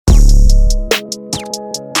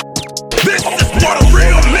This is what a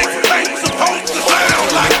real mixtape supposed to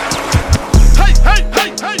sound like. Hey, hey, hey,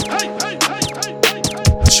 hey, hey, hey, hey, hey,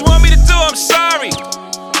 hey. What you want me to do? I'm sorry.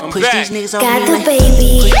 I'm push back. These niggas off me like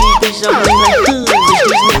baby. Push these bitches off me like push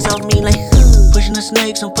these niggas off me like pushing the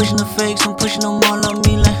snakes, I'm pushing the fakes, I'm pushing them all off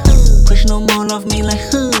me like pushing them all off me like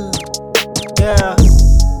yeah.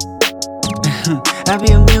 I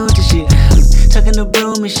be immune to shit, tucking the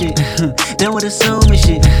broom and shit, done with assuming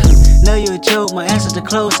shit. Know you a joke, my answers are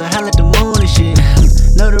close, I holla at the moon and shit.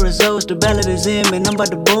 Know the results, the ballot is in, man, I'm about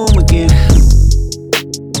to boom again.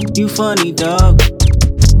 You funny, dog.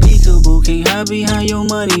 Peekaboo, can't hide behind your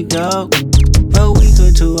money, dog. A week or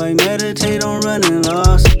two, I meditate on running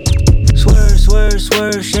lost. Swerve, swerve,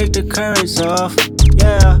 swerve, shake the currents off,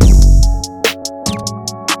 yeah.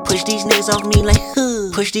 Push these niggas off me like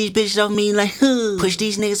push these bitches off me like push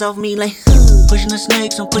these niggas off me like pushing the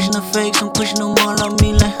snakes, I'm pushing the fakes, I'm pushing them all off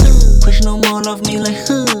me like pushing them all off me like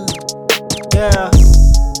yeah.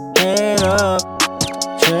 Head up,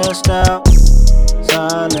 chest out,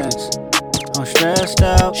 silence. I'm stressed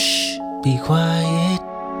out. Shh, be quiet.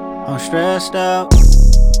 I'm stressed out,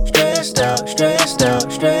 stressed out, stressed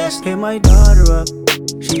out, stressed. Hit my daughter up,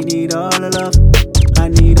 she need all the love, I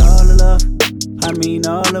need all the love, I mean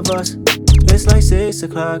all of us. It's like 6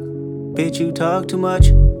 o'clock, bitch you talk too much,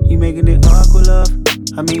 you making it awkward love,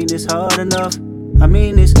 I mean it's hard enough, I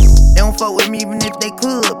mean it's. They don't fuck with me even if they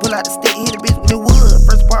could. Pull out the stick, hit a bitch with the wood.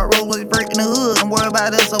 First part roll was breaking the hood. Don't worry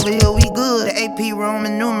about us over here, we good. The AP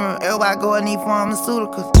Roman numeral, everybody go and need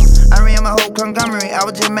pharmaceuticals. I ran my whole conglomerate, I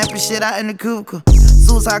was just mapping shit out in the cubicle.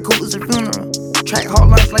 Suicide cool is a funeral. Track hard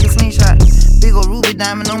lunch like a slingshot. Big ol' ruby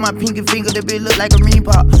diamond on my pinky finger, that bitch look like a ring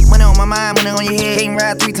pop. Money on my mind, money on your head. Can't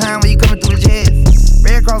ride 3 times when you coming through the jets.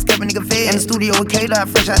 Red Cross kept a nigga fed. In the studio with K-Dot,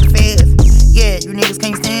 fresh out the feds. Yeah, you niggas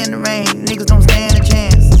can't stand the rain. You niggas don't stand a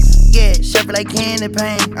chance. Yeah, shuffle like candy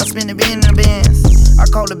paint. I spin the bin in the bins. I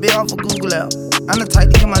call the bill off of Google out. I'm the type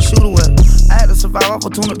to get my shooter well. I had to survive off a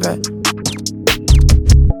tuna pack.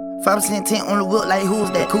 5% tint on the whip like who's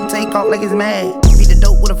that? Cool take off like it's mad. Beat the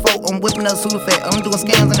dope with a fork, I'm whipping up Sudafed. I'm doing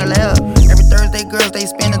scams in the lab. Every Thursday, girls, they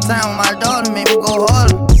spend the time with my daughter, make me go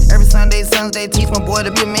harder. Every Sunday, sons, they teach my boy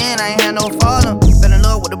to be a man, I ain't had no father. Fell in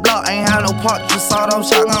love with the block, I ain't had no part. Just sawed off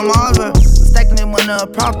shotgun Marvin. Stacking it when the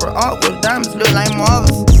proper artwork, diamonds look like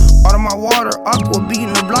marbles. Out of my water, aqua,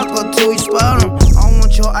 beating the block up till we spot him. I don't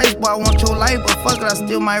want your ice, boy, I want your life, but fuck it, I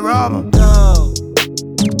still might rob him. No.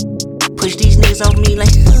 Push these niggas off me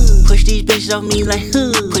like push these bitches off me like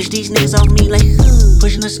push these niggas off me like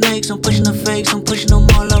pushing the snakes, I'm pushing the fakes, I'm pushing them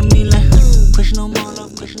all off me like pushing them all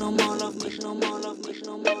off, pushing them all off, pushing them all off, pushing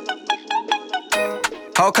them all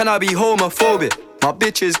off. How can I be homophobic? My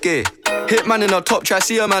bitch is gay. Hitman in a top try,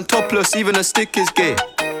 see a man topless, even a stick is gay.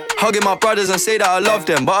 Hugging my brothers and say that I love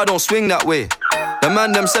them, but I don't swing that way. The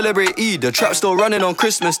man them celebrate Eid, the trap still running on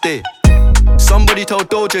Christmas Day. Somebody told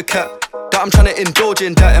Doja Cat that I'm tryna indulge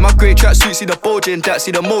in that. In my grey tracksuit, see the bulge in that.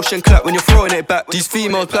 See the motion clap when you're throwing it back. These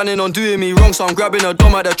females planning on doing me wrong, so I'm grabbing a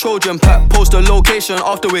dom at the Trojan pack. Post the location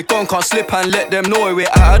after we're gone, can't slip and let them know where we're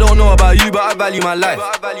at. I don't know about you, but I value my life.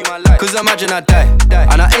 Cause imagine I die,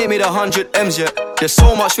 and I ain't made 100 M's yet. There's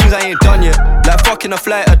so much things I ain't done yet, like fucking a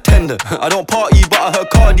flight attendant. I don't party, but I heard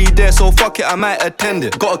Cardi there, so fuck it, I might attend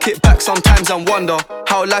it. Gotta kick back sometimes and wonder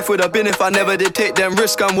how life would have been if I never did take them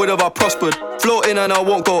risks and would have I prospered. Floating and I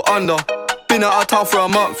won't go under. Been out of town for a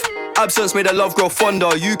month. Absence made the love grow fonder.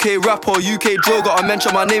 UK rapper, UK drill, gotta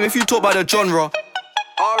mention my name if you talk about the genre.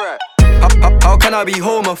 Alright. How can I be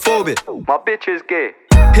homophobic? My bitch is gay.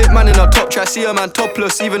 Hitman in a top try, see a man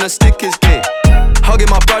topless, even a stick is gay. Hugging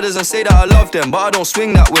my brothers and say that I love them, but I don't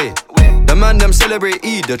swing that way. The man them celebrate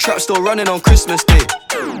Eid, the trap still running on Christmas Day.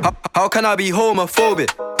 How can I be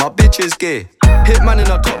homophobic? My bitch is gay. Hitman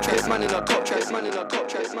in a top try, hitman in a top try, hitman in a top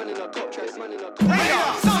try, hitman in a top try, hitman in a top try.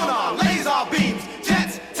 Radar, sonar, laser beams,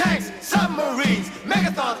 jets, tanks, submarines,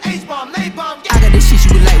 megathons, H-bomb, napalm. I got this shit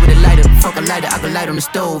you can light with a lighter. Fuck a lighter, I can light on the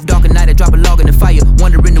stove. Dark at night, I drop a log in the fire.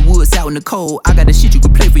 Wander in the woods, out in the cold. I got the shit you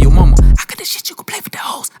can play for your mama. I got the shit you can play for the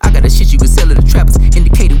hoes. I got the shit you can sell to the trappers.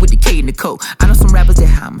 Indicated with the K in the code. I know some rappers that,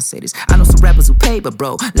 how I'ma say this. I know some rappers who pay, but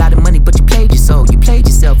bro, lot of money, but you played your soul. You played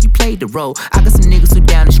yourself, you played the role. I got some niggas who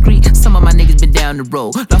down the street. Some of my niggas been down the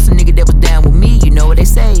road. Lost a nigga that was down with me, you know what they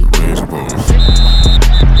say. Raise your balls.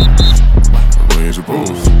 Raise your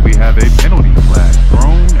balls. We have a penalty flag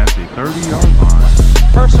thrown at the 30-yard line.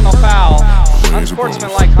 Personal foul,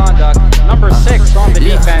 unsportsmanlike conduct, number 6 on the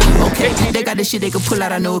defense. Okay, they got the shit they can pull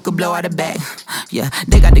out, I know it could blow out a bag. Yeah,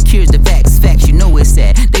 they got the cures, the facts, you know where it's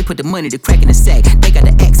at. They put the money, the crack in the sack. They got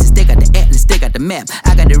the axis, they got the atlas, they got the map.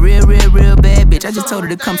 I got the real bad bitch, I just told her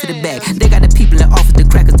to come to the back. They got the people in the office, the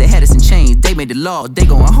crackers, the hatters and chains. They made the law. They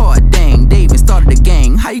going hard, dang. They even started a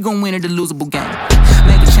gang. How you gon' win at the losable game?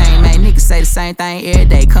 Make a change, man. Niggas say the same thing every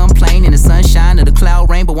day. Complain in the sunshine of the cloud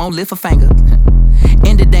rain, but won't lift a finger.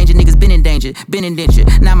 In the danger, niggas been in danger, been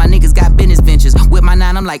indentured. Now my niggas got business ventures. With my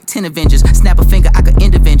 9, I'm like 10 Avengers. Snap a finger, I could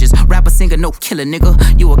end Avengers. Rapper, singer, no killer,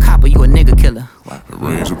 nigga. You a copper, you a nigga killer.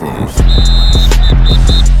 Raise a both.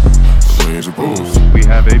 Raise a both. We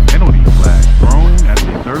have a penalty flag thrown at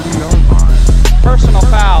the 30-yard line. Personal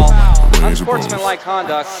foul. Unsportsmanlike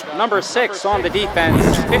conduct. Number 6 on the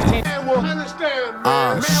defense. 15.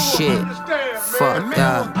 Oh shit. Fuck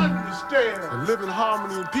up. And live in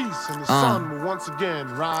harmony and peace, and the sun will once again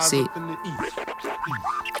rise up in the east.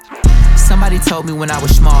 Somebody told me when I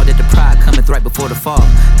was small that the pride cometh right before the fall.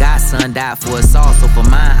 God's son died for us all, so for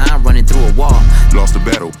mine, I'm running through a wall. Lost the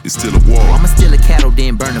battle, it's still a war. I'ma steal a cattle,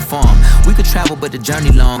 then burn the farm. We could travel, but the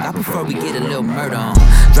journey long. I prefer we get a little murder on.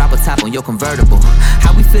 Drop a top on your convertible.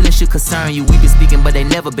 How we feeling should concern you. We been speaking, but they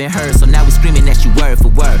never been heard. So now we screaming at you word for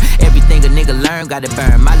word. Everything a nigga learn, gotta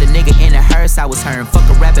burn. My little nigga in a hearse, I was hearing. Fuck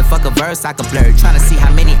a rap and fuck a verse, I could blur. Trying to see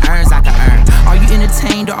how many earns I can earn. Are you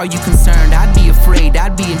entertained or are you concerned? I'd be afraid,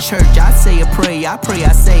 I'd be in church. I'd say a prayer, I pray,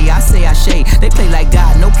 I say I shade. They play like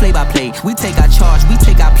God, no play by play. We take our charge, we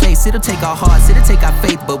take our place. It'll take our hearts, it'll take our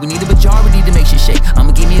faith. But we need a majority to make shit shake.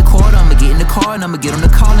 I'ma give me a quarter, I'ma get in the car, and I'ma get on the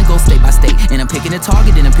call and go state by state. And I'm picking a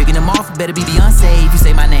target, then I'm picking them off. Better be Beyonce if you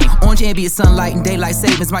say my name. Orange ambient sunlight and daylight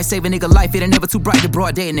savings might save a nigga life. It ain't never too bright to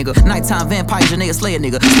broad day, nigga. Nighttime vampires, your nigga slay a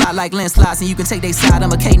nigga. Slide like landslides and you can take they side.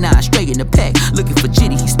 I'm a K9, straight in the pack. Looking for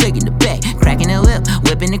Jitty, he's straight in the back. Cracking the whip,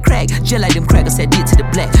 whipping the crack. Just like them crackers had did to the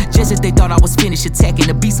black. Just as they thought I was finished attacking.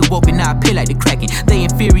 The beast awoke and now I pay like the Kraken. They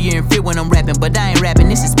inferior and fear when I'm rapping, but I ain't rapping.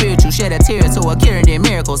 This is spiritual, shed a tear so a cure and then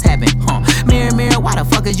miracles happen. Mirror, mirror, why the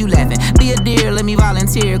fuck is you laughing? Be a deer, let me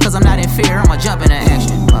volunteer, cause I'm not in fear. I'ma jump into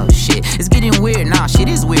action. Oh shit, it's getting weird. Nah, shit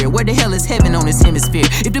is weird. Where the hell is heaven on this hemisphere?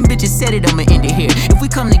 If them bitches said it, I'ma end it here. If we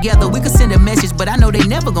come together, we could send a message, but I know they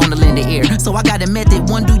never gonna lend an ear. So I got a method,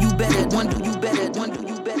 one do you better, one do you better, one do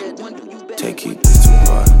you better, one do you better. Take it too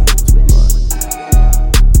far.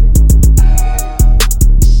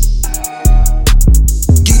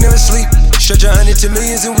 Geek never sleep. Stretch 100 to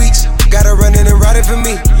millions in weeks. Got her running and riding for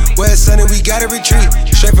me. Where it's sunny, we gotta retreat.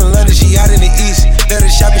 Straight from London, she out in the east. Let her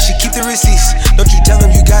shop and she keep the receipts. Don't you tell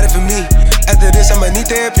them you got it for me. After this, I'ma need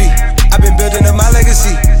therapy. I've been building up my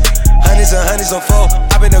legacy. Hundreds and hundreds on four.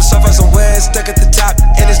 I've been up so far somewhere, stuck at the top,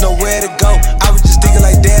 and there's nowhere to go. I was just thinking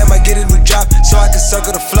like, damn, I get a new drop, so I can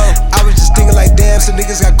circle the flow. I was just thinking like, damn, some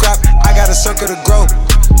niggas got crop. I got a circle to grow.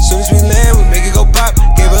 Soon as we land, we make it go pop.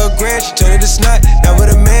 Gave her a grand, she turned it to snot. Now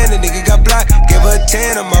with a man, the nigga got blocked. Gave her a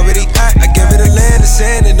 10, I'm already hot. I gave her the land, the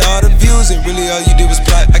sand, and all the views, and really all you did was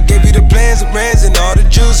plot. I gave you the plans, the brands, and all the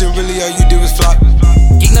jewels, and really all you did was flop.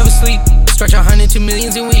 Geek never sleep, stretch 100 to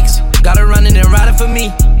millions in weeks. Got her running and riding for me.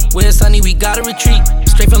 When it's sunny, we gotta retreat.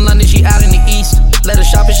 Straight from London, she out in the east. Let her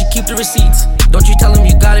shop and she keep the receipts. Don't you tell them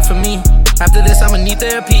you got it from me. After this, I'ma need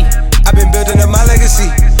therapy. I've been building up my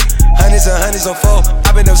legacy. Hundreds and hundreds on four.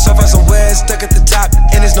 I've been up so far somewhere, stuck at the top,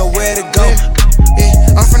 and there's nowhere to go.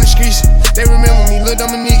 Yeah, I'm from the streets, they remember me, Lil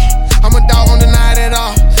Dominique. I'm a dog, don't deny it at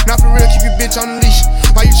all. Not for real, keep your bitch on the leash.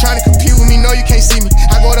 Why you tryna compete with me? No, you can't see me.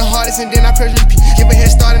 I go the hardest and then I press repeat. Give a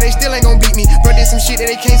head start and they still ain't gon' beat me. Bro, did some shit that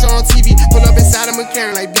they can't show on TV. Pull up inside a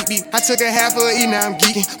McLaren like beep beep. I took a half of a E, now I'm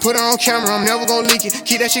geeking. Put her on camera, I'm never gon' leak it.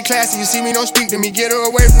 Keep that shit classy, you see me, don't speak to me. Get her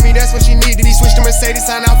away from me, that's what she need to be. Switch to Mercedes,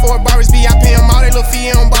 sign out for a Barber's B. I pay them all, they little fee,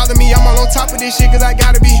 it don't bother me. I'm all on top of this shit cause I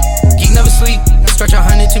gotta be. Geek never sleep, stretch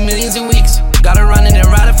 100 to millions in weeks. Got her running and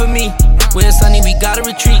riding for me. When it's sunny, we gotta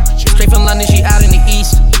retreat. Straight from London, she out in the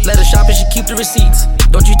east. Let her shop and she keep the receipts.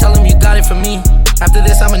 Don't you tell them you got it from me. After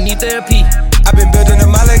this, I'ma need therapy. I've been building up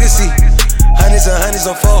my legacy. Hundreds and hundreds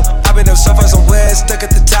on four. I've been up so far somewhere, stuck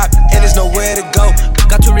at the top, and there's nowhere to go.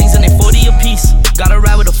 Got 2 rings and they 40 apiece. Gotta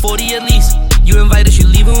ride with a 40 at least. You invited, you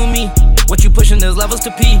leaving with me. What you pushing, there's levels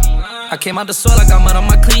to pee. I came out the soil, I got mud on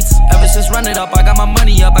my cleats. Ever since run it up, I got my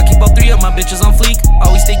money up. I keep all 3 of my bitches on fleek.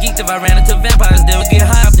 Always stay geeked if I ran into vampires. They would get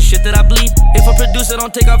high off the shit that I bleed. If a producer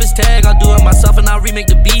don't take off his tag, I'll do it myself and I'll remake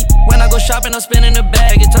the beat. When I go shopping, I'm spinning the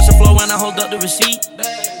bag. It touch the floor when I hold up the receipt.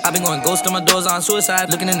 I've been going ghost on my doors on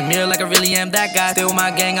suicide. Looking in the mirror like I really am that guy. Stay with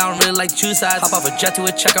my gang, I don't really like to choose sides. Hop off a jet to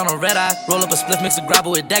a check on a red eye. Roll up a spliff, mix a grabber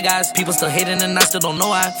with dead guys. People still hating and I still don't know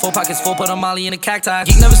why. 4 pockets full, put a molly in a cacti.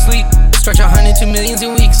 Geek never sleep, stretch 100 to millions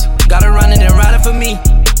in weeks. Got her running and riding for me.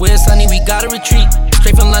 When it's sunny, we gotta retreat.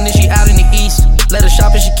 Straight from London, she out in the east. Let her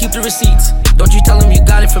shop and she keep the receipts. Don't you tell them you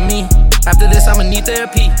got it from me. After this, I'ma need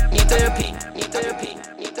therapy. Need therapy. Need therapy.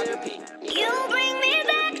 Need therapy. You bring me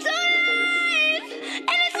back to life,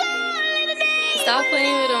 and it's all in the day. Stop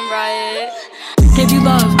playing with them, Riot. Hit Gave you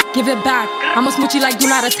love, give it back. I'ma smooch you like do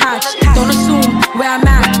not attach. Don't assume where I'm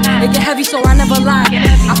at. It get heavy, so I never lie.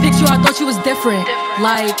 I picked you, I thought you was different.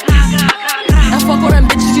 Like, and fuck all them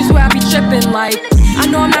bitches, you swear I be trippin'. Like, I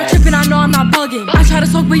know I'm not trippin', I know I'm not bugging. I try to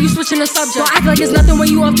talk, but you switching the subject. Don't act like it's nothing when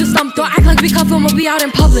you up to something. Don't act like we cuff him when we out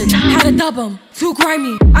in public. Had to dub him, too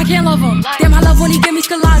grimy, I can't love him. Damn, I love when he give me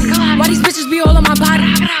scalati. Why these bitches be all on my body?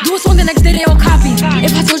 Do a song the next day, they all copy.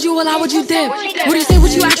 If I told you all out, would you dip? Would you say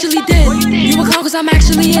what you actually did? You a clown cause I'm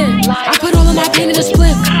actually in. I put all of my pain in a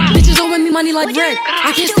split. Bitches owing me money like Rick.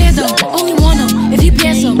 I can't stand him, only want him. If he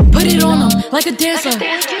pants him, put it on him like a dancer.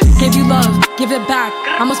 Give you love, give it back.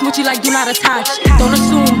 I'ma smooch you like do not attach. Don't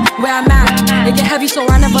assume where I'm at. It get heavy, so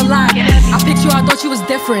I never lie. I picked you, I thought you was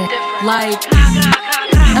different. Like,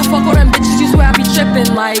 and fuck all them bitches, you swear I be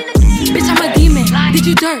trippin'. Like, bitch, I'm a demon. Did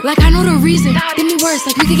you dirt? Like, I know the reason. Did me worse,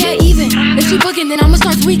 like we could get even. If you bugging, then I'ma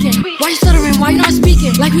start tweaking. Why you stuttering? Why you not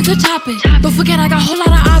speaking? Like we could chop it. Don't forget, I got a whole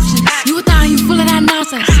lot of options. You a thought you full of that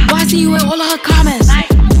nonsense. Why I see you in all of her comments?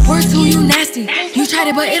 Words to you nasty. You tried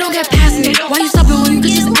it, but it don't get past me. Why you stopping when you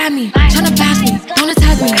could just at me? Tryna pass me, don't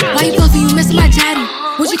attack me. Why you bluffing? You missing my chatty.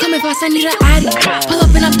 Would you come if I send you the addy? Pull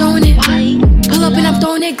up and I'm throwing it. Pull up and I'm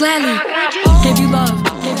throwing it gladly. Give you love,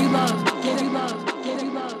 give you love, give you love, give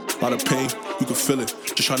you love. A lot of pain, you can feel it.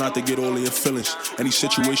 Just try not to get all in your feelings. Any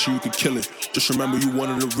situation, you can kill it. Just remember you one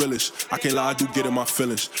of the realest. I can't lie, I do get in my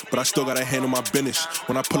feelings, but I still gotta handle my business.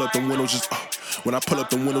 When I pull up the windows,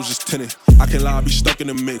 just tinted. I can't lie, I be stuck in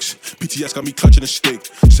the mix. PTS got me clutching a stick.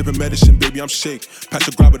 Sipping medicine, baby, I'm sick. Pass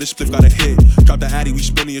the grabber, this spliff got a hit. Drop the addy, we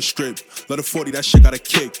spinning a strip. Let a 40, that shit got a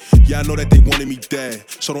kick. Yeah, I know that they wanted me dead,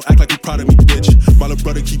 so don't act like you proud of me, bitch. My little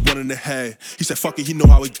brother keep running the head. He said, fuck it, he know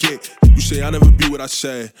how it get. You say I never be what I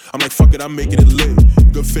said. I'm like, fuck it, I'm making it lit.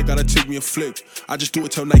 Good fit, gotta take me a flick. I just do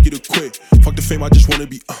it, tell Nike to quit. Fuck the fame, I just wanna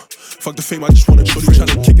be, fuck the fame, I just wanna be. Shorty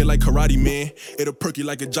tryna kick it like karate, man. It'll perky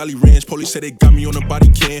like a Jolly Ranch. Police say they got me on the body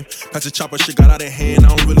cam. Pass the chopper, shit got out of hand. I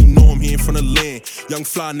don't really know him, he in front of land. Young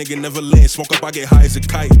fly nigga never land. Smoke up, I get high as a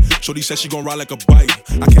kite. Shorty said she gon' ride like a bike.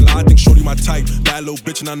 I can't lie, I think Shorty my type. Bad little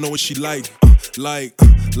bitch and I know what she like.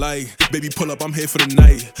 Baby pull up, I'm here for the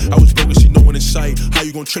night. I was broke and she know when it's sight. How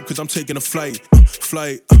you gon' trip cause I'm taking a flight?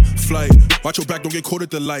 Flight. Watch your back, don't get caught at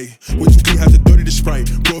the light. Way too clean, have to dirty the Sprite.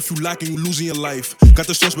 Bro, if you lacking, you losing your life. Got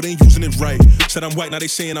the sauce, but ain't using it right. Said I'm white, now they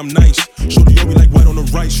saying I'm nice. Shorty on me like white on the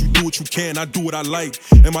rice. You do what you can, I do what I like.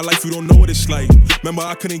 In my life, you don't know what it's like. Remember,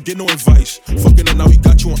 I couldn't get no advice. Fucking up, now he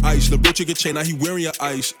got you on ice. The bro chicken chain, now he wearing your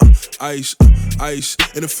ice. Ice.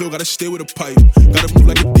 In the field, gotta stay with a pipe. Gotta move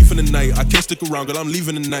like a thief in the night. I can't stick around, girl, I'm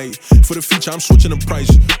leaving tonight. For the future, I'm switching the price.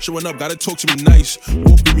 Showing up, gotta talk to me nice.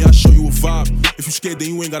 Walk with me, I'll show you a vibe. If you scared,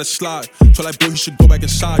 then you ain't gotta slide. Tell that boy he should go back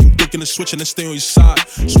inside. You thinking the switch and then stay on your side.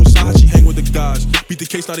 Suicide, she hang with the guys. Beat the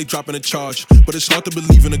case, now they dropping a charge. But it's hard to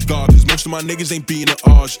believe in a God, cause most of my niggas ain't being the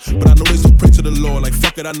ours. But I know they still pray to the Lord. Like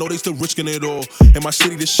fuck it, I know they still risking it all. In my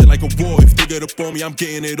city, this shit like a war. If they get up on me, I'm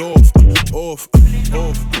getting it off.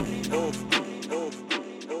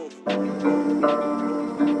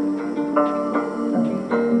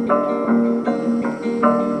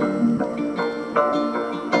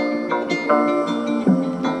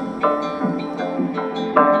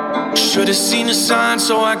 Should've seen the sign,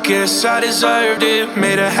 so I guess I deserved it.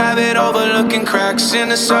 Made a habit overlooking cracks in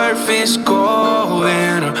the surface.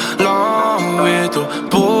 Going along with the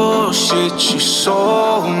bullshit you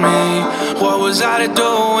sold me. What was I to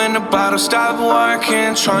do when the bottle stopped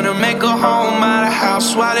working? Trying to make a home out of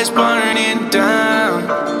house while it's burning down.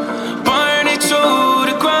 Burn it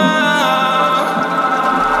to the ground.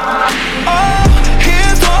 Oh,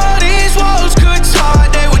 if all these walls could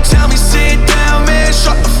talk, they would tell me sit down, man,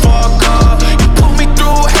 shut the fuck up. You put me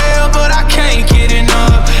through hell, but I can't get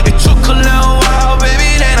enough. It took a little while,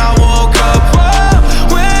 baby, then I woke up. Oh,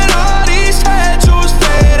 when all these tattoos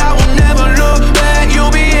fade, I will never look back.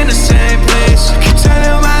 You'll be in the same place. Keep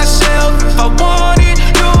telling myself if I wanted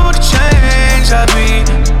you to change, I'd be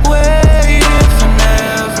waiting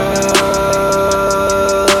forever.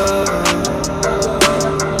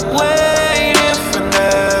 Waiting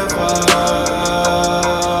forever.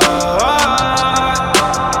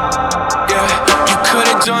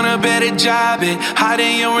 Done a better job at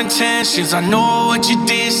hiding your intentions. I know what you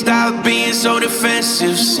did, stop being so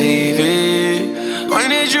defensive. Save it. When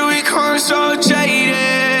did you become so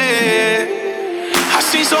jaded? I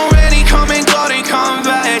see so many come and go, they come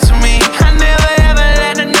back to me. I never ever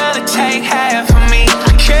let another take half of me.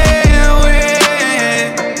 I can't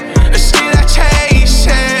win, still I chase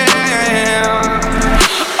it.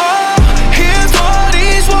 Oh, if all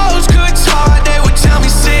these walls could talk, they would tell me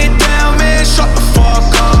sit down, man, shut the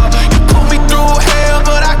fuck up. You put me through hell,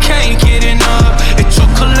 but I can't get enough. It took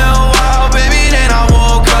a little while, baby, then I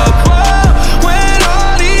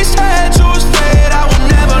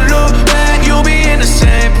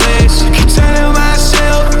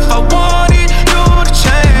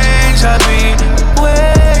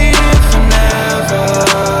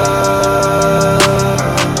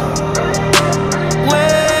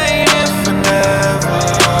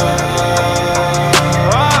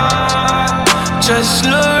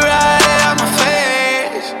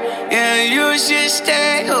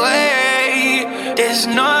There's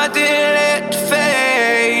nothing left to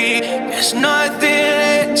fade. There's nothing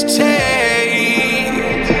left to take.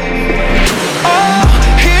 Oh,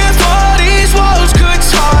 if all these walls could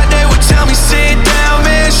talk, they would tell me sit down,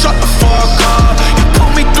 man, shut the fuck up. You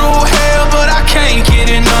put me through hell, but I can't get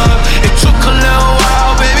enough. It took a little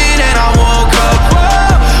while, baby, then I woke up.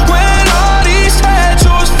 Whoa, when all these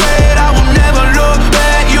tattoos fade, I will never look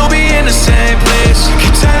back. You'll be in the same place.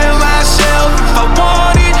 Keep telling myself if I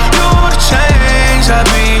wanted you to change, I'd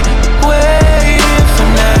be waiting for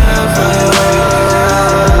never.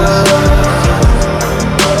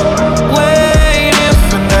 Waiting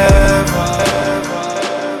for never.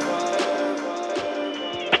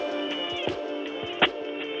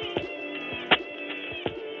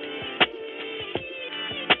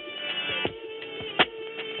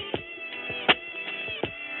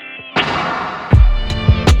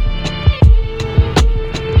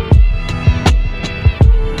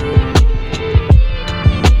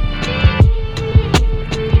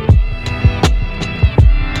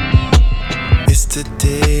 It's the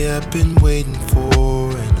day I've been waiting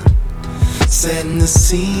for, and I'm setting the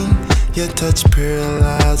scene. Your touch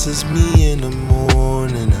paralyzes me in the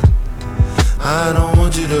morning. I don't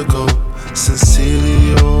want you to go.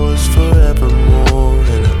 Sincerely yours forevermore.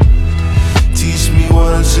 And teach me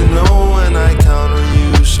what I should know when I count on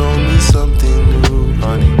you. Show me something new,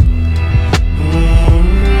 honey.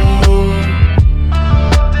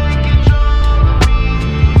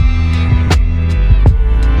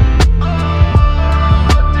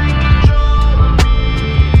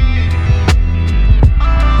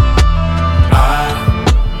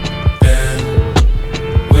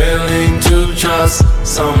 Trust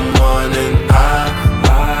someone, and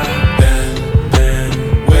I've been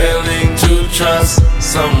willing to trust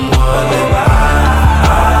someone, and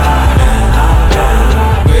I've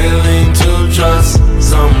been willing to trust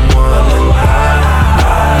someone, and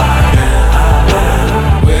I've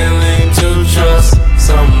been willing to trust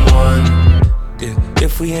someone. Yeah,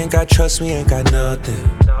 if we ain't got trust, we ain't got nothing.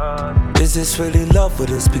 Is this really love?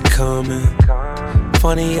 What it's becoming?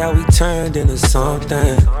 Funny how we turned into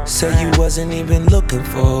something. Say you wasn't even looking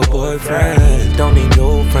for a boyfriend. Don't need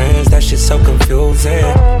no friends, that shit so confusing.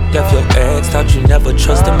 Left your ex, thought you never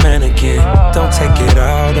trust a man again. Don't take it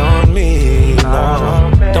out on me, no.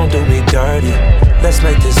 Don't do me dirty, let's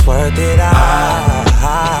make this worth it.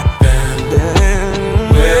 I've been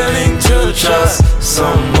willing to trust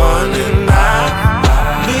someone, and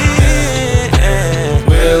I've been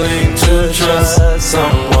willing to trust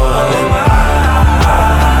someone, and I've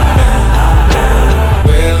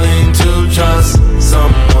willing to trust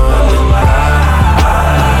someone, and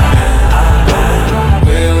I've been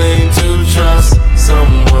willing to trust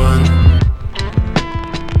someone.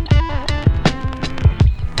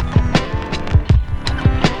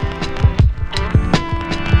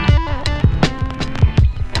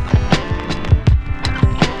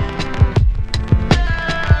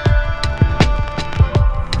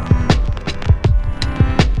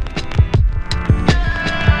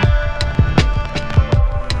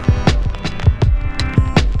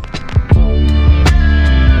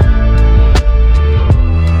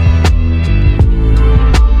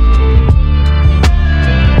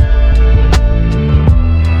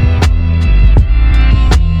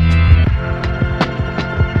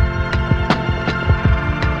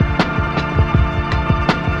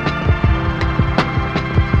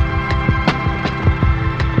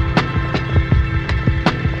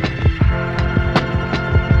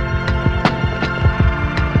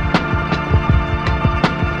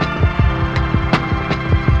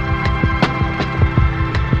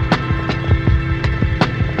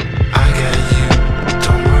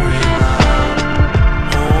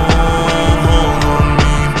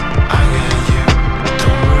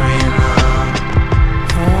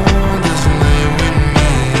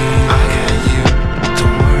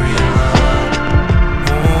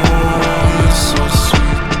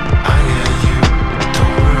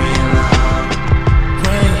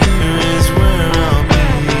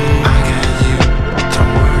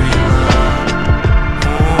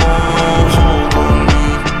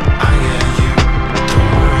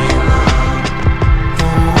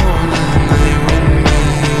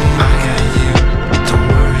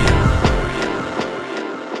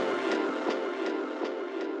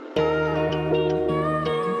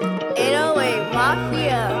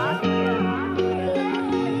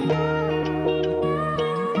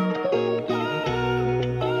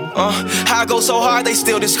 I go so hard, they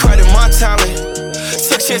still discredit my talent.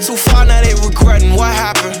 Took shit too far, now they regretting what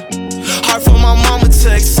happened. Hard for my mama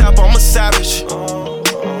to accept, I'm a savage.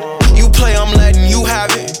 You play, I'm letting you have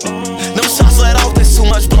it. Them shots let off, there's too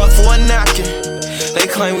much blood for a napkin.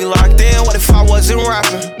 claim we locked in, what if I wasn't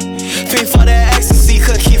rapping? Pay for that ecstasy,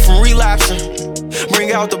 couldn't keep from relapsing.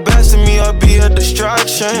 Bring out the best in me or be a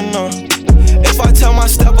distraction. If I tell my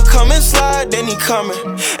stepper come and slide, then he coming.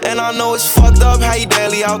 And I know it's fucked up how he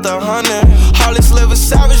daily out there hunting. Heartless live a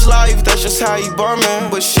savage life, that's just how he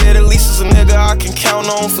burning. But shit, at least it's a nigga I can count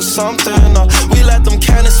on for something. We let them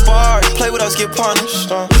cannons spark, play with us, get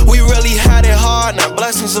punished. We really had it hard, now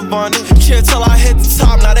blessings abundant. Chill till I hit the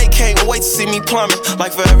top, now they can't wait to see me plummet.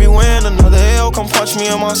 Like for every win, another L come punch me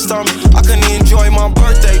in my stomach. I couldn't enjoy my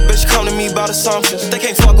birthday, bitch come to me about assumptions. They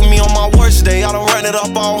can't fuck with me on my worst day, I don't run it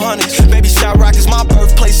up all hundreds. Baby shot rock is my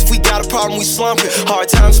birthplace, if we got a problem we slump it. Hard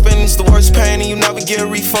time spending's the worst pain and you never get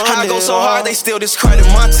refunded. I go so hard they still discredit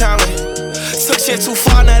my talent. Took shit too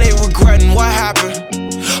far, now they regretting what happened.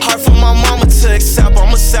 Hard for my mama to accept,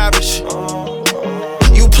 I'm a savage.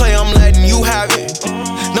 You play, I'm letting you have it.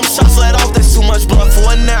 Them shots let off, there's too much blood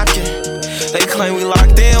for a napkin. They claim we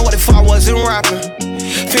locked in, what if I wasn't rapping?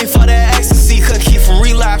 Pay for that ecstasy, couldn't keep from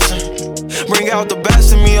relapsing. Bring out the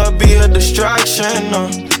best in me or be a distraction.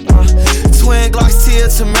 Twin Glocks, tear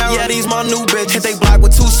to marrow. Yeah, these my new bitches. Hit they block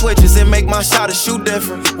with 2 switches and make my shot shoot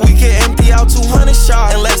different. We can empty out 200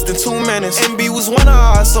 shots in less than 2 minutes. MB was one of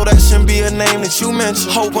ours, so that shouldn't be a name that you mention.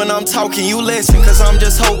 Hope when I'm talking you listen, cause I'm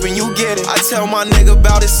just hoping you get it. I tell my nigga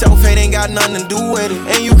about his self-hate ain't got nothing to do with it.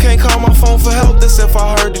 And you can't call my phone for help, this if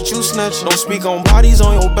I heard that you snitch. Don't speak on bodies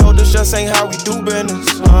on your belt, this just ain't how we do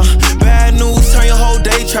business. Bad news, turn your whole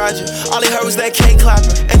day tragic. All he heard was that cake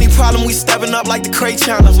clapping. Any problem we stepping up like the crate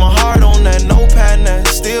challenge. My heart on that, no pattern, that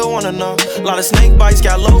still wanna know. A lot of snake bites,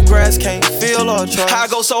 got low grass, can't feel or trust. I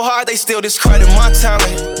go so hard, they still discredit my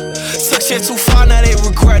talent. Took shit too far, now they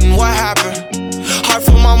regretting what happened. Hard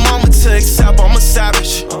for my mama to accept, I'm a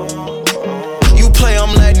savage. You play,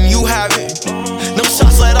 I'm letting you have it. Them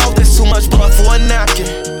shots let off, there's too much blood for a napkin.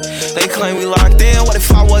 They claim we locked in, what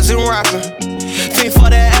if I wasn't rapping? Pay for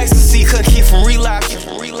that ecstasy, couldn't keep from relapsing.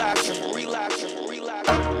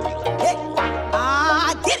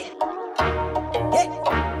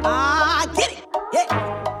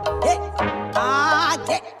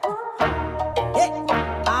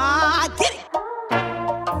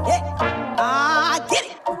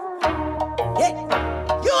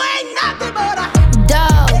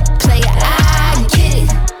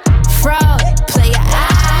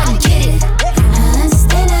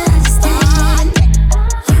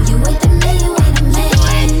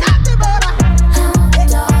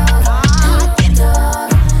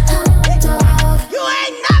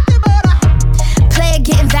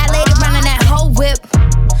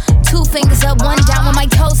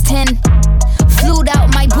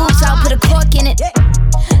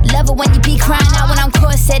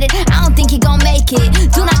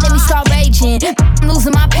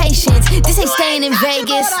 In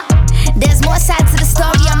Vegas, there's more sides to the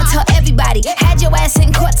story, I'ma tell everybody. Had your ass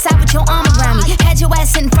sitting courtside with your arm around me. Had your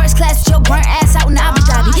ass in first class with your burnt ass out in Abu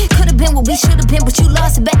Dhabi. Could've been what we should've been, but you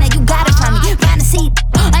lost a bet, now you gotta find me. Find a seat,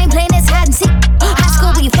 I ain't playing this hide and seek. High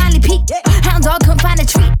school where you finally peak. Hound dog couldn't find a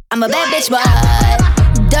treat. I'm a bad bitch, but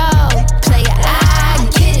dog, player, I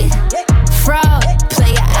get it. Fraud,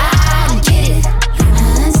 player, I get it.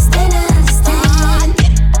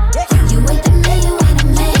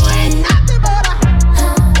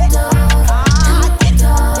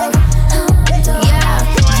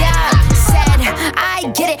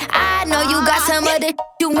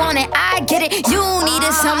 You want it, I get it. You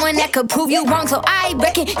needed someone that could prove you wrong, so I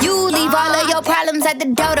reckon you leave all of your problems at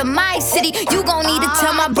the door to my city. You gon' need to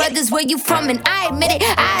tell my brothers where you from, and I admit it.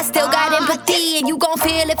 I still got empathy, and you gon'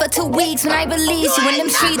 feel it for 2 weeks when I release you in them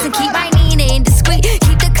streets. And keep my Nina discreet,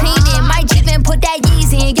 keep the clean in my Jeep and put that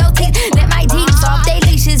Yeezy in your teeth. Let my demons off they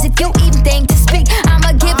leashes if you even think to speak.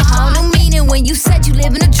 I'ma give a whole new meaning when you said you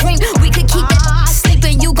live in a dream. We could keep that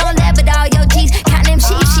sleeping, you gon' laugh at all your G's. Count them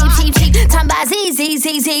sheep. Time by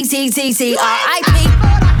Z, R.I.P.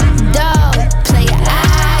 Dog, player,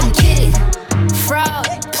 I get it. Fraud,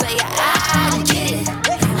 player, I get it.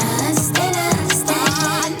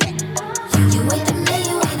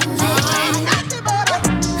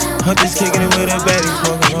 I'm just kicking it with a baddie,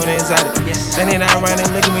 smoking on the exotic. Standing out around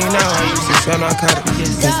and look at me now, I used to sell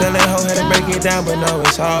narcotics. Can sell that hoe, had to break it down, but no,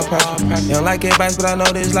 it's all profit. You don't like advice, but I know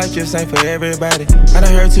this life just ain't for everybody. I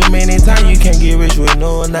done heard too many times you can't get rich with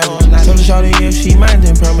no knowledge. Told the shorty if she mind,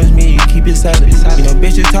 then promise me you keep it silent. You know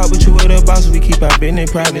bitches talk, but you with a boss, we keep our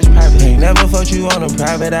business private. Ain't never fucked you on a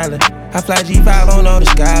private island. I fly G5 on all the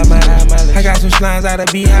sky mileage. I got some slimes out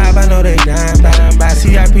of Beehive, I know they dying by.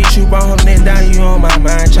 CIP troop, I'm holding it down, you on my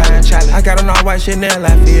mind, challenge. I got an all white Chanel,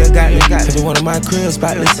 I feel got it. Every one of my cribs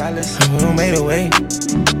spotless. Made a way.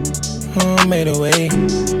 Made a way.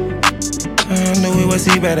 I knew we would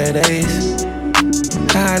see better days.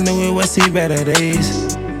 I knew we would see better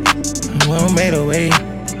days. We done made a way.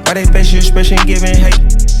 Why they face your expression giving hate?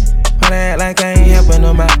 Why they act like I ain't helping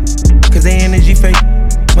them out? Cause they energy fake.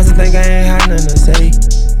 Must think I ain't had nothing to say.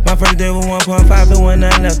 My first day was 1.5, but wasn't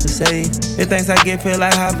nothing left to say. If things I get feel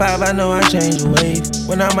like high five, I know I change the wave.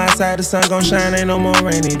 When I'm outside, the sun gon' shine, ain't no more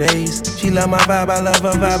rainy days. She love my vibe, I love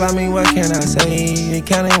her vibe, I mean, what can I say? It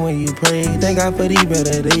counting when you pray, thank God for these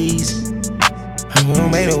better days. We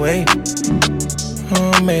done made a way,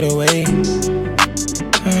 made a way.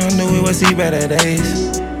 I knew we would see better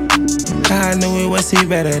days. I knew we would see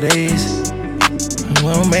better days.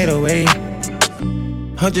 We done made a way.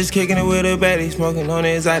 I'm just kicking it with a baddie, smoking on the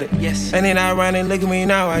exotic. Yes. And then I run and look at me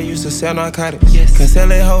now, I used to sell narcotics. Yes. Cause sell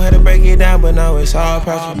that hoe had to break it down, but now it's all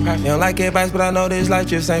profit. You don't like advice, but I know this life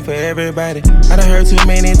just ain't for everybody. I done heard too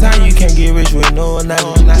many times you can't get rich with no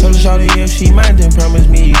knowledge. Told the shorty if she mind, then promise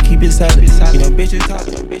me you keep it solid. You know bitches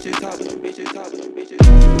talking, bitches talking, bitches talking, bitches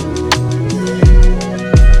talking.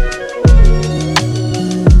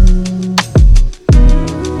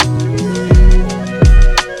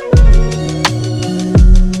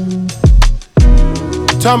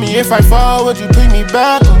 Tell me if I fall, would you pick me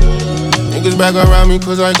back up? Niggas back around me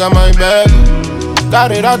cause I got my back up.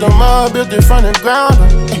 Got it out the mud, built it from the ground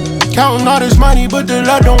up. Counting all this money, but the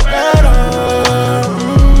love don't add up.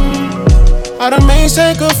 I done made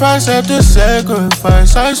sacrifice after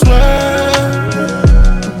sacrifice, I swear.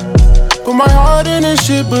 Put my heart in this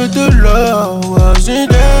shit, but the love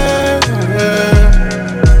wasn't there.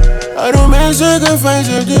 I done made sacrifice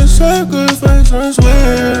after sacrifice, I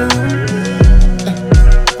swear.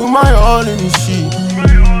 Put my all in this shit.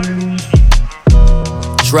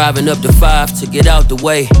 Driving up the 5 to get out the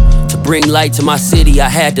way. To bring light to my city, I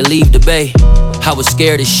had to leave the bay. I was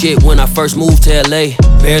scared as shit when I first moved to LA.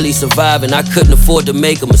 Barely surviving, I couldn't afford to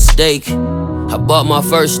make a mistake. I bought my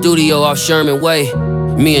first studio off Sherman Way.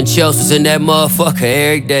 Me and Chelsea was in that motherfucker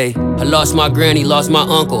every day. I lost my granny, lost my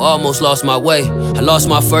uncle, almost lost my way. I lost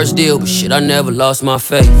my first deal, but shit, I never lost my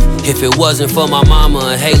faith. If it wasn't for my mama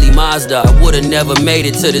and Haley Mazda, I would've never made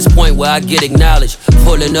it to this point where I get acknowledged.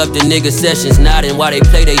 Pulling up the nigga sessions, nodding while they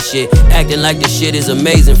play they shit. Acting like the shit is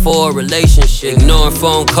amazing for a relationship. Ignoring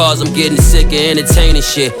phone calls, I'm getting sick of entertaining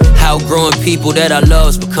shit. Outgrowing people that I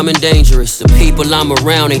love's becoming dangerous. The people I'm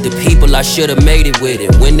around ain't the people I should've made it with.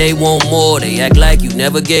 And when they want more, they act like you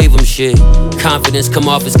never gave them shit. Confidence come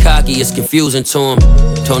off as cocky, it's confusing to them.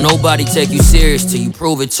 Don't nobody take you serious till you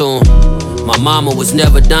prove it to them. My mama was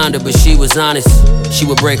never Donda, but she was honest. She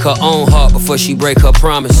would break her own heart before she break her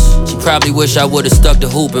promise. She probably wish I would've stuck to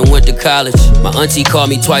hoop and went to college. My auntie called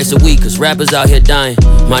me twice a week, cause rappers out here dying.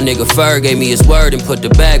 My nigga Ferg gave me his word and put the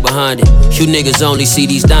bag behind it. You niggas only see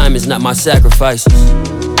these diamonds, not my sacrifices.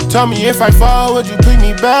 Tell me if I fall, would you pick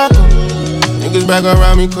me back up? Niggas back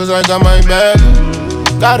around me cause I got my back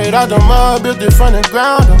up. Got it out the mud, built it from the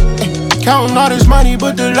ground up. Counting all this money,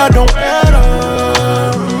 but the love don't add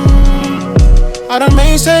up. I done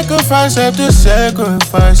made sacrifice after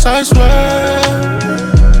sacrifice, I swear.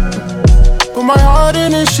 Put my heart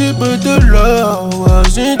in this shit, but the love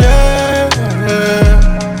wasn't there.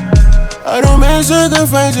 I done made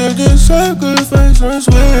sacrifice after sacrifice, I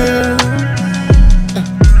swear.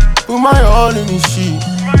 Put my all in this shit.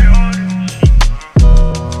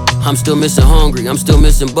 I'm still missing Hungry, I'm still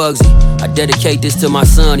missing Bugsy. I dedicate this to my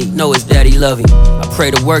son, he know his daddy love him. I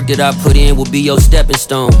pray the work that I put in will be your stepping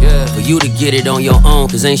stone. For you to get it on your own,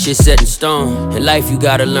 cause ain't shit set in stone. In life you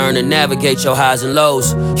gotta learn to navigate your highs and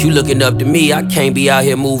lows. You looking up to me, I can't be out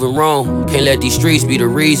here moving wrong. Can't let these streets be the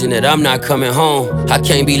reason that I'm not coming home. I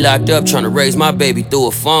can't be locked up trying to raise my baby through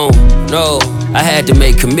a phone. No, I had to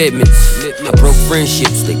make commitments. I broke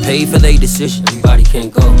friendships, they paid for their decision. Everybody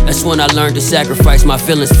can't go. That's when I learned to sacrifice my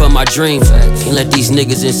feelings for my dreams. Can't let these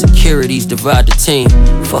niggas' insecurities divide the team.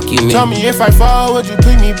 Fuck you, man. Tell me if I fall, would you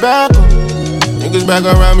pick me back up? Niggas back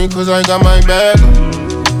around me cause I got my back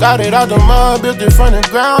up. Got it out the mud, built it from the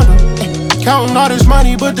ground up. Counting all this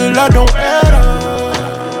money, but the love don't add up.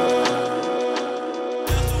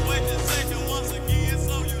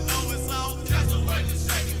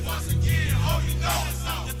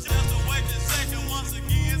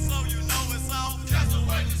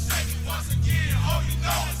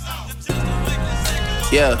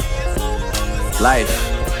 Yeah, life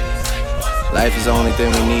is the only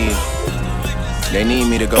thing we need. They need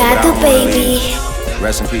me to go, but I don't wanna leave.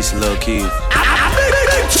 Rest in peace, Lil' Keith.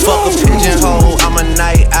 Fuck a pigeonhole, I'm a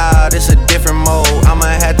night owl, it's a different mode. I'ma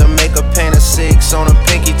have to make a paint of 6 on a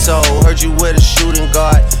pinky toe. Heard you with a shooting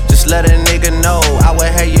guard, just let a nigga know. I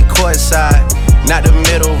would have you courtside, not the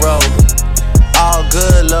middle row. All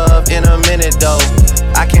good love in a minute though.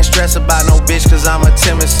 I can't stress about no bitch cause I'm a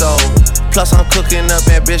timid soul. Plus I'm cooking up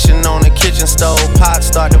ambition on the kitchen stove. Pot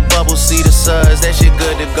start to bubble, see the suds, that shit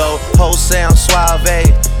good to go. Whole sound suave,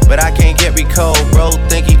 but I can't get recalled. Bro,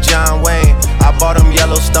 think he John Wayne. I bought them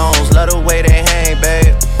Yellowstones, love the way they hang,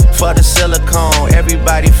 babe. For the silicone,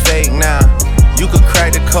 everybody fake now. You could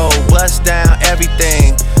crack the code, bust down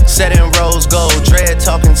everything. Set in rose gold, dread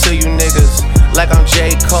talking to you niggas like I'm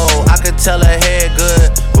J. Cole. I could tell her head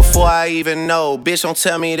good before I even know. Bitch, don't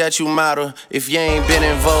tell me that you model if you ain't been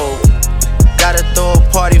in vogue. Gotta throw a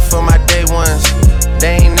party for my day ones.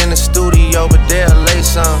 They ain't in the studio, but they'll lay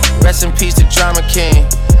some. Rest in peace to Drama King,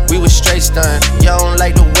 we was straight stunned. You don't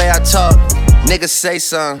like the way I talk, niggas say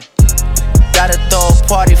something. Gotta throw a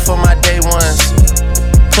party for my day ones.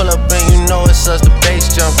 Pull up and you know it's us, the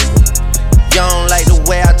bass jumping. You don't like the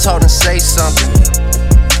way I talk and say something.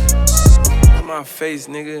 In my face,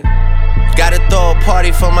 nigga. Gotta throw a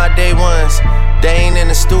party for my day ones. They ain't in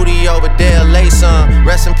the studio, but they'll lay some.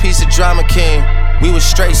 Rest in peace to Drama King, we was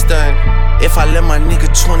straight stunned. If I let my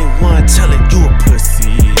nigga 21 tell it, you a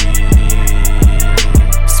pussy.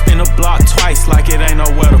 Spin a block twice like it ain't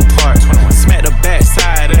nowhere to park. Smack the back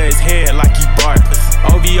side of his head like he bark.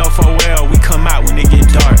 OVO for well, we come out when it get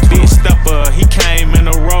dark. Big stepper, he came in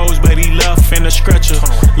the rose, but he left in the stretcher.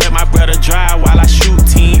 Let my brother drive while I shoot,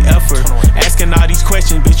 team effort. Asking all these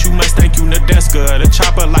questions, bitch, you must think you Nadeska. The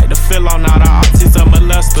chopper like to fill on all the autism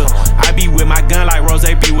molester. I be with my gun like Rose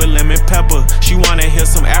be with lemon pepper. She wanna hear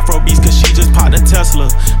some Afro beats cause she just popped a Tesla.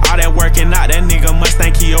 All that working out, that nigga must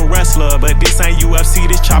think he a wrestler. But this ain't UFC,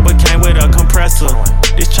 this chopper came with a compressor.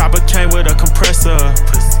 This chopper came with a compressor.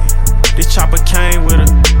 This chopper came with a,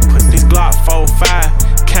 this Glock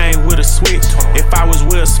 4-5 came with a switch. If I was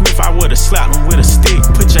Will Smith, I would've slapped him with a stick.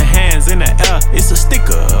 Put your hands in the air, it's a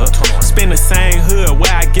sticker. Spin the same hood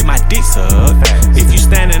where I get my dicks up. If you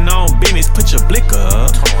standing on business, put your blick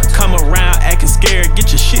up. Come around acting scared,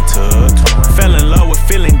 get your shit tucked. Fell in love with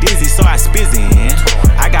feeling dizzy, so I spizzin'.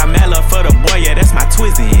 I got mad love for the boy, yeah, that's my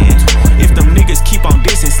twizzin'. If them niggas keep on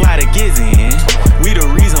dissing, slide a gizzin'. We the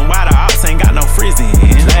reason why the ops ain't got no frizzin'.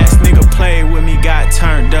 Last nigga played with me, got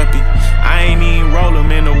turned uppy. I ain't even roll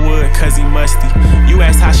him in the wood cause he musty. You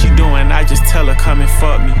ask how she doing, I just tell her come and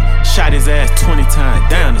fuck me. Shot his ass 20 times,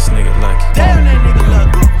 damn this nigga lucky. Damn that nigga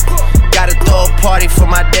lucky. Gotta throw a party for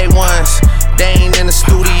my day ones. They ain't in the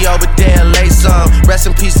studio, but they'll lay some. Rest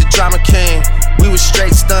in peace to Drama King, we was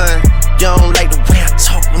straight stunned. You don't like the way I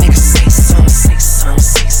talk, niggas say